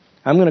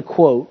 I'm going to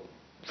quote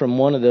from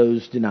one of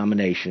those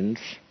denominations.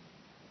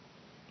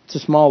 It's a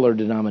smaller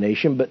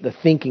denomination, but the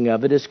thinking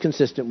of it is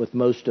consistent with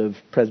most of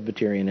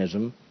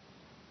Presbyterianism.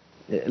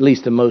 At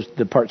least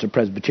the parts of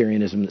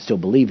Presbyterianism that still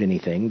believe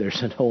anything.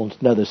 There's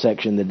another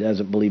section that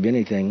doesn't believe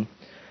anything.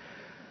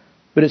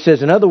 But it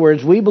says, in other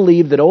words, we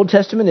believe that Old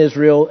Testament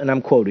Israel, and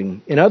I'm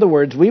quoting, in other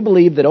words, we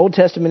believe that Old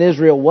Testament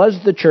Israel was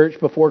the church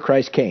before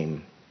Christ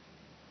came.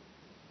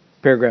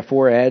 Paragraph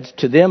 4 adds,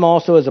 to them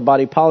also as a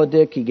body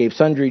politic, he gave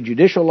sundry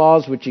judicial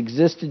laws which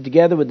existed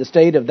together with the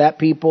state of that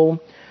people,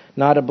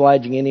 not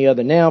obliging any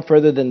other now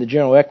further than the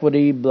general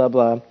equity, blah,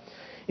 blah.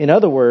 In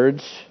other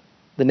words,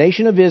 the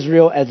nation of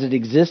Israel as it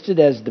existed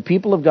as the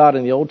people of God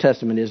in the Old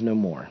Testament is no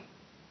more.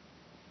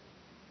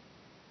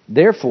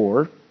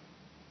 Therefore,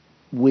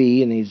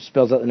 we, and he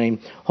spells out the name,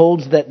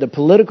 holds that the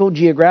political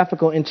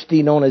geographical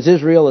entity known as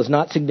Israel is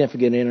not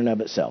significant in and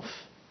of itself.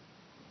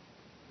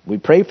 We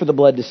pray for the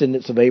blood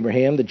descendants of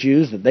Abraham, the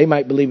Jews, that they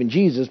might believe in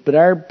Jesus, but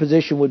our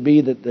position would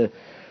be that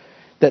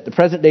the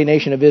present-day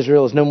nation of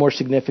Israel is no more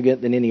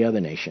significant than any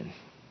other nation.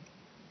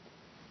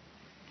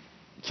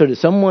 So to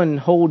someone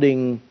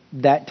holding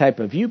that type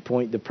of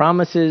viewpoint, the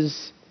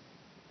promises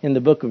in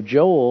the book of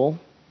Joel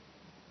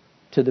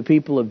to the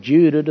people of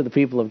Judah, to the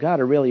people of God,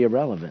 are really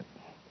irrelevant.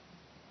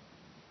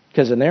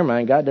 Because in their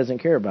mind, God doesn't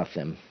care about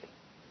them.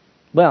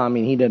 Well, I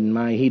mean, he doesn't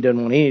mind. He doesn't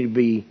want any to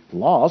be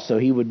lost, so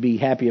he would be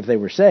happy if they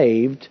were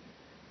saved.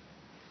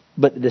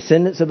 But the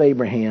descendants of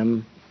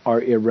Abraham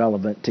are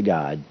irrelevant to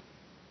God.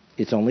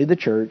 It's only the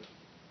church.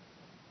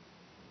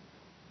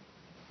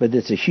 But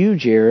it's a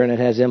huge error, and it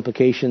has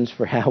implications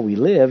for how we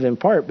live, in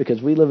part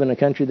because we live in a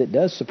country that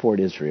does support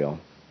Israel.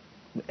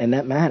 And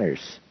that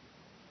matters.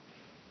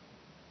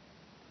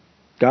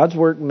 God's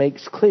word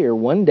makes clear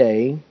one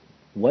day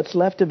what's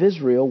left of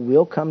Israel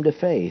will come to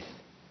faith.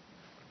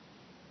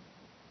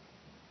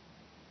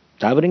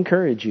 I would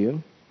encourage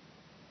you.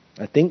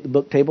 I think the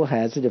book table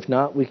has it. If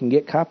not, we can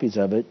get copies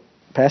of it.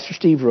 Pastor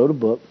Steve wrote a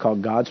book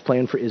called God's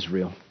Plan for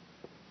Israel.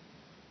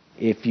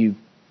 If you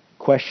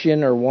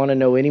question or want to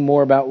know any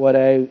more about what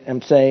I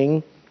am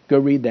saying, go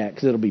read that,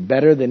 because it'll be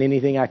better than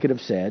anything I could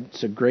have said.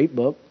 It's a great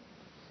book.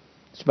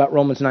 It's about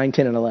Romans 9,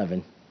 10, and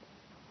 11.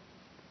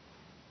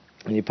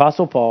 And the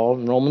Apostle Paul,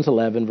 in Romans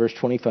 11, verse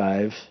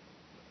 25,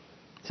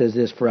 says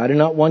this, for I do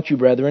not want you,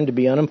 brethren, to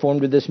be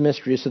uninformed of this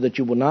mystery, so that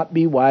you will not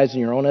be wise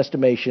in your own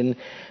estimation,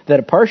 that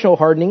a partial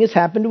hardening has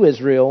happened to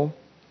Israel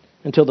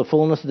until the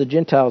fullness of the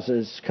Gentiles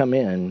has come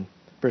in.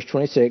 Verse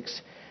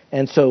 26,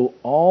 and so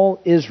all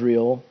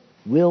Israel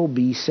will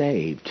be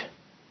saved.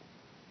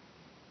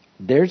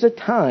 There's a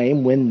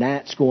time when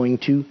that's going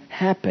to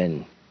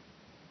happen.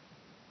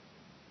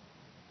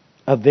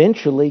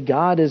 Eventually,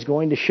 God is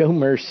going to show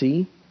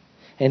mercy,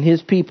 and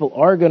His people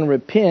are going to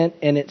repent,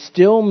 and it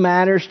still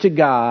matters to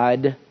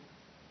God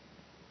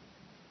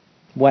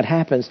what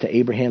happens to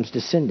Abraham's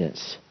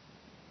descendants.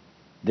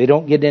 They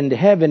don't get into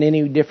heaven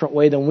any different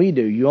way than we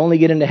do. You only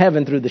get into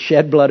heaven through the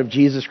shed blood of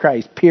Jesus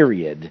Christ,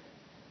 period.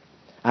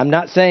 I'm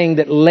not saying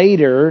that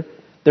later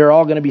they're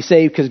all going to be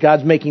saved because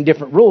God's making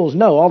different rules.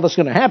 No, all that's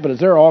going to happen is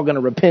they're all going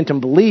to repent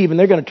and believe, and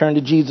they're going to turn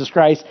to Jesus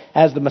Christ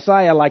as the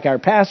Messiah, like our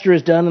pastor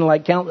has done and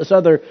like countless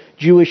other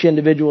Jewish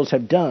individuals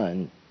have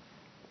done.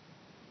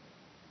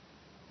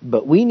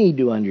 But we need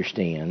to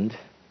understand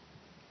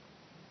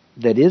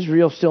that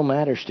Israel still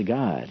matters to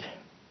God.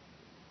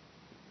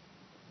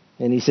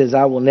 And He says,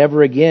 I will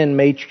never again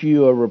make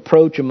you a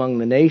reproach among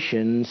the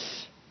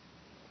nations.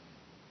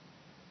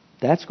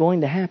 That's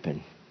going to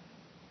happen.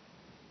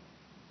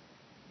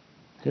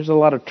 There's a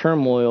lot of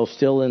turmoil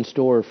still in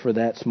store for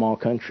that small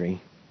country.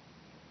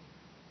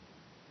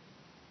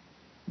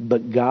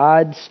 But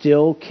God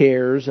still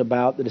cares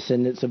about the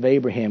descendants of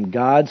Abraham.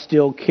 God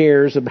still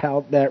cares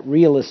about that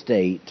real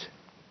estate.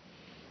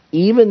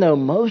 Even though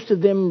most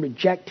of them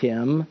reject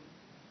Him,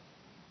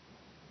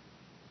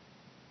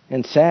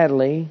 and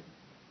sadly,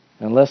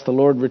 unless the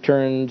Lord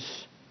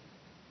returns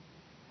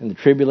and the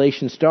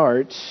tribulation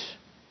starts,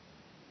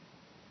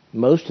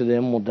 most of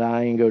them will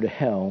die and go to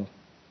hell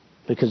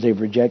because they've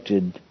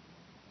rejected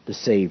the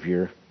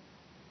Savior.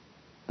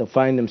 They'll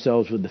find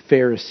themselves with the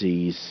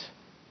Pharisees.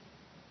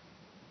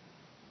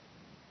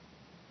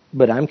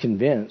 But I'm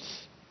convinced,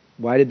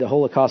 why did the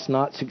Holocaust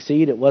not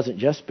succeed? It wasn't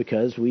just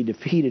because we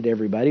defeated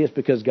everybody. It's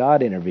because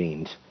God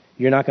intervened.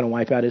 You're not going to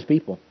wipe out His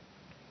people.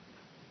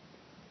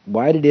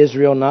 Why did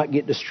Israel not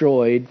get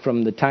destroyed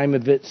from the time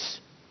of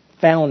its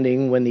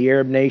founding when the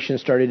Arab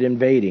nations started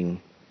invading?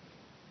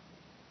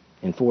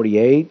 In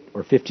 48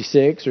 or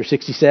 56 or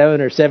 67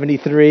 or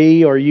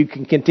 73, or you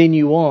can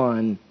continue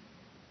on.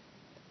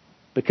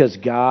 because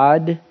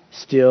God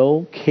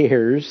still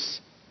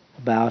cares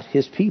about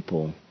His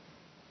people.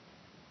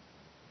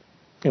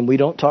 And we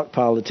don't talk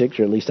politics,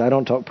 or at least I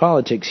don't talk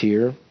politics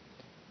here.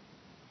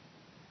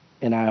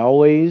 And I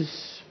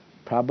always,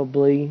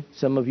 probably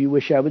some of you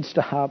wish I would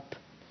stop,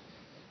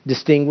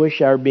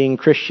 distinguish our being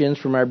Christians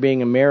from our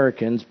being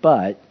Americans,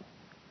 but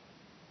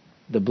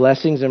the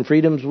blessings and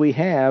freedoms we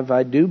have,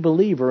 I do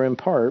believe, are in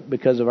part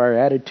because of our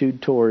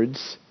attitude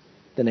towards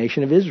the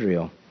nation of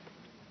Israel.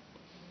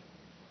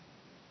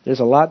 There's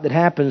a lot that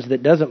happens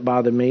that doesn't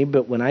bother me,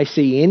 but when I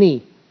see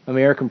any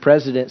American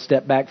president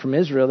step back from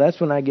Israel, that's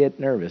when I get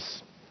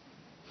nervous.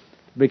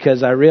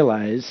 Because I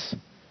realize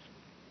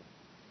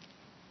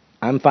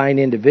I'm fine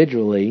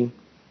individually,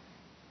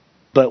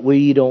 but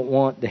we don't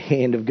want the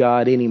hand of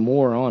God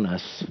anymore on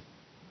us,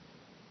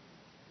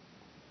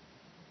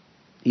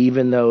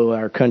 even though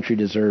our country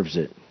deserves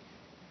it.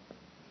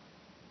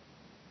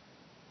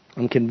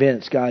 I'm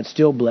convinced God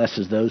still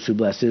blesses those who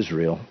bless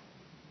Israel.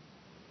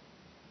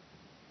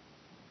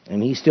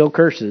 And He still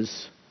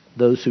curses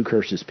those who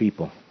curse His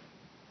people.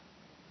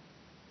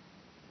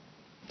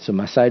 So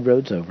my side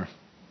road's over.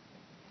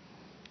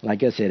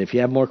 Like I said, if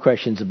you have more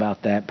questions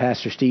about that,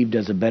 Pastor Steve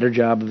does a better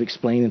job of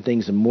explaining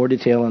things in more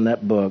detail in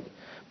that book,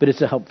 but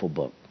it's a helpful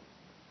book.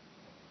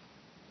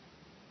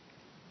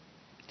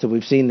 So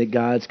we've seen that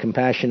God's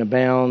compassion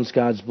abounds,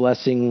 God's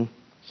blessings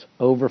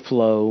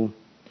overflow,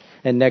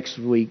 and next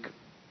week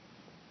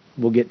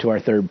we'll get to our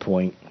third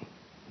point,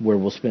 where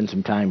we'll spend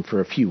some time for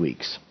a few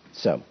weeks.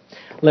 So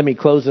let me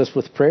close us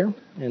with prayer,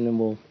 and then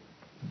we'll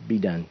be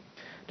done.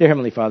 Dear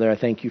Heavenly Father, I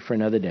thank You for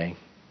another day.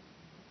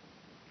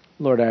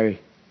 Lord, I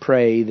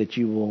pray that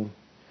You will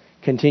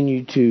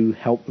continue to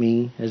help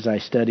me as I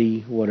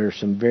study what are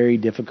some very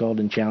difficult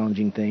and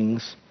challenging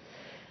things.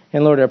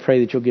 And Lord, I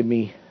pray that You'll give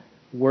me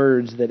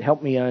words that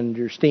help me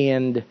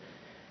understand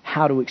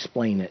how to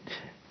explain it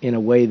in a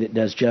way that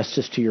does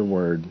justice to Your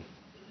word.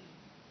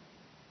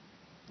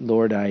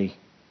 Lord, I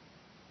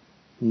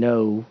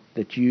know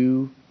that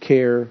You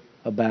care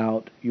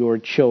about Your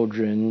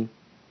children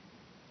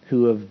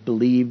who have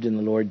believed in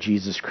the Lord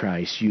Jesus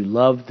Christ. You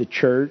love the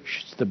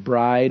church. It's the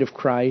bride of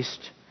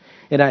Christ.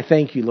 And I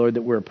thank You, Lord,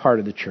 that we're a part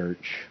of the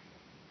church.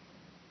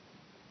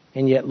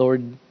 And yet,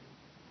 Lord,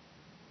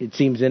 it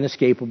seems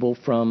inescapable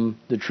from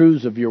the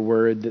truths of Your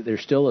word that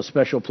there's still a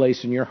special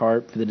place in Your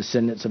heart for the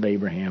descendants of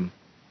Abraham.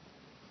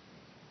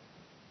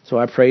 So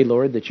I pray,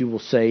 Lord, that You will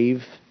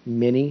save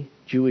many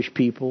Jewish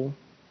people,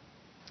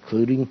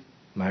 including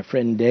my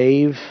friend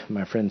Dave,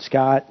 my friend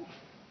Scott.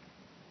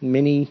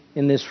 Many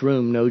in this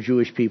room know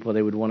Jewish people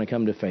they would want to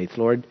come to faith.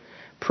 Lord,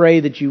 pray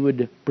that You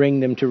would bring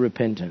them to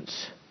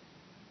repentance.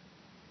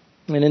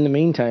 And in the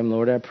meantime,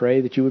 Lord, I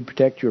pray that You would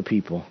protect Your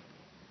people.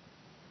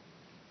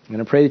 And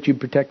I pray that You'd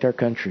protect our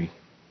country.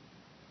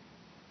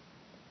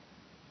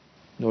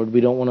 Lord,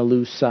 we don't want to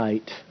lose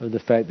sight of the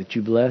fact that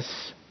You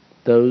bless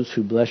those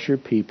who bless Your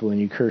people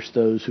and You curse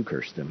those who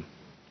curse them.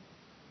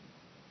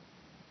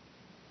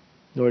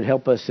 Lord,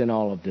 help us in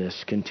all of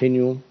this.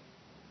 Continue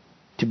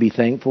to be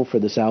thankful for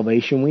the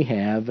salvation we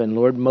have. And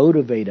Lord,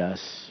 motivate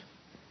us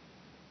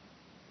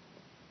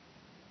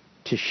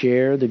to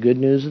share the good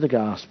news of the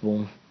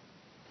gospel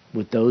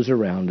with those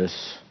around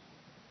us.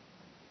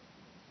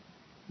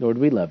 Lord,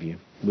 we love You.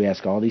 We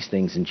ask all these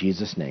things in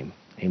Jesus' name.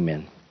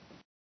 Amen.